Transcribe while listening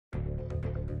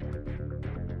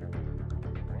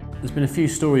There's been a few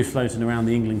stories floating around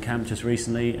the England camp just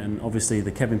recently, and obviously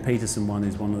the Kevin Pietersen one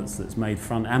is one that's made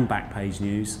front and back page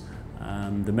news.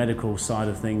 The medical side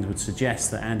of things would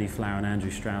suggest that Andy Flower and Andrew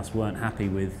Strauss weren't happy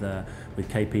with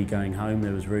KP going home.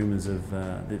 There was rumours of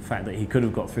the fact that he could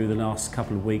have got through the last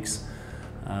couple of weeks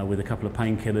with a couple of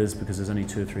painkillers because there's only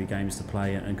 2 or 3 games to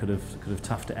play, and could have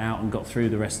toughed it out and got through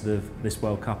the rest of this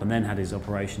World Cup and then had his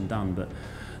operation done. But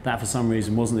that for some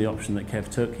reason wasn't the option that Kev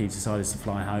took. He decided to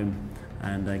fly home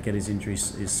and get his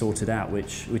injuries sorted out,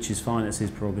 which is fine. It's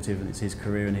his prerogative and it's his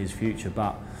career and his future.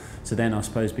 But to then, I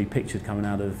suppose, be pictured coming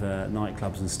out of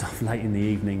nightclubs and stuff late in the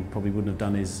evening probably wouldn't have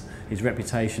done his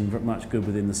reputation much good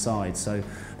within the side. So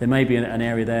there may be an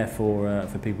area there for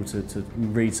people to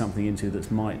read something into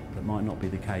that might not be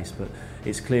the case. But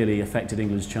it's clearly affected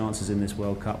England's chances in this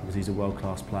World Cup because he's a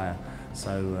world-class player.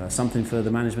 So something for the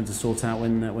management to sort out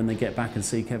when they get back and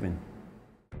see Kevin.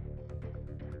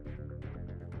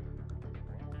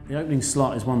 The opening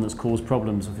slot is one that's caused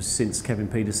problems since Kevin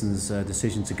Pietersen's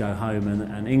decision to go home,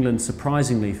 and England,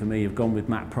 surprisingly for me, have gone with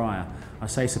Matt Pryor. I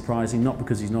say surprising not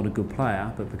because he's not a good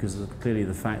player, but because of clearly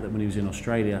the fact that when he was in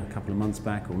Australia a couple of months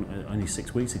back, or only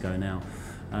 6 weeks ago now,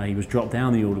 he was dropped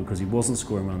down the order because he wasn't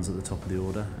scoring runs at the top of the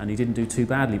order, and he didn't do too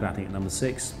badly batting at number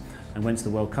 6. And went to the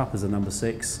World Cup as a number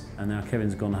 6, and now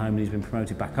Kevin's gone home and he's been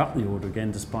promoted back up the order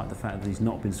again despite the fact that he's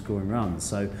not been scoring runs.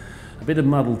 So a bit of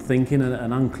muddled thinking and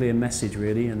an unclear message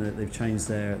really, and that they've changed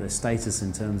their status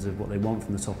in terms of what they want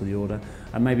from the top of the order.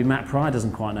 And maybe Matt Pryor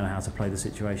doesn't quite know how to play the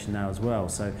situation now as well,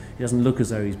 so he doesn't look as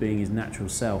though he's being his natural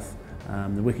self.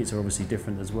 The wickets are obviously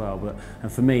different as well, and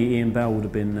for me, Ian Bell would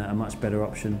have been a much better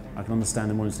option. I can understand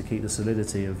them wanting to keep the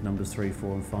solidity of numbers 3,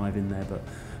 4 and 5 in there, but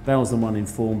Bell's the one in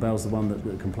form, Bell's the one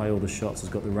that can play all the shots, has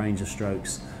got the range of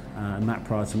strokes, and Matt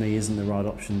Pryor to me isn't the right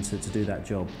option to do that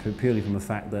job, purely from the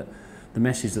fact that the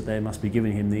message that they must be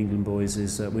giving him, the England boys,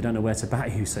 is we don't know where to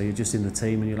bat you, so you're just in the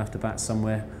team and you'll have to bat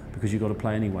somewhere because you've got to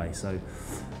play anyway. So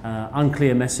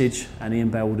unclear message, and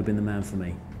Ian Bell would have been the man for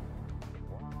me.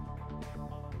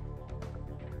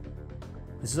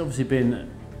 This has obviously been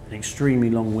an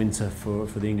extremely long winter for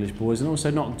the English boys, and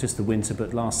also not just the winter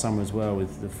but last summer as well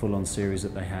with the full-on series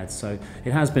that they had. So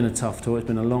it has been a tough tour. It's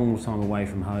been a long time away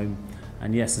from home,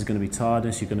 and yes, there's going to be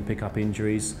tiredness, you're going to pick up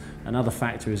injuries. Another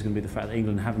factor is going to be the fact that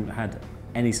England haven't had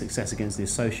any success against the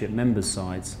associate members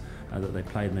sides that they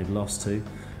played and they've lost to.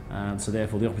 So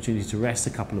therefore the opportunity to rest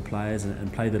a couple of players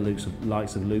and play the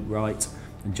likes of Luke Wright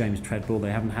and James Treadwell,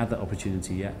 they haven't had that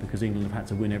opportunity yet because England have had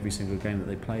to win every single game that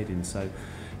they played in. So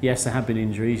yes, there have been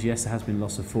injuries, yes there has been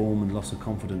loss of form and loss of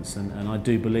confidence, and I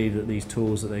do believe that these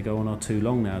tours that they go on are too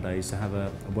long nowadays. To have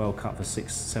a World Cup for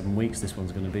 6-7 weeks this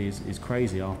one's going to be is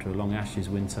crazy after a long Ashes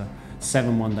winter.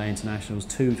 7 one-day internationals,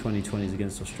 2 2020s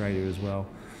against Australia as well.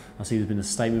 I see there's been a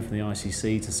statement from the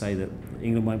ICC to say that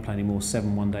England won't play any more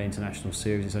 7 one-day international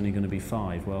series, it's only going to be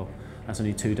 5. Well, that's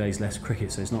only 2 days less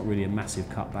cricket, so it's not really a massive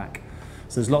cutback.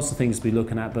 So there's lots of things to be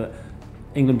looking at, but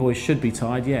England boys should be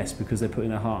tired, yes, because they're putting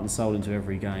their heart and soul into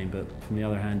every game. But from the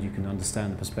other hand, you can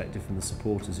understand the perspective from the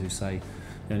supporters who say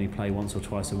they only play once or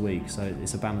twice a week. So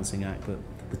it's a balancing act, but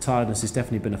the tiredness has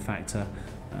definitely been a factor.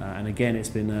 And again, it's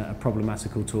been a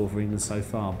problematical tour for England so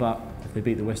far. But if they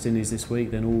beat the West Indies this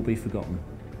week, then all will be forgotten.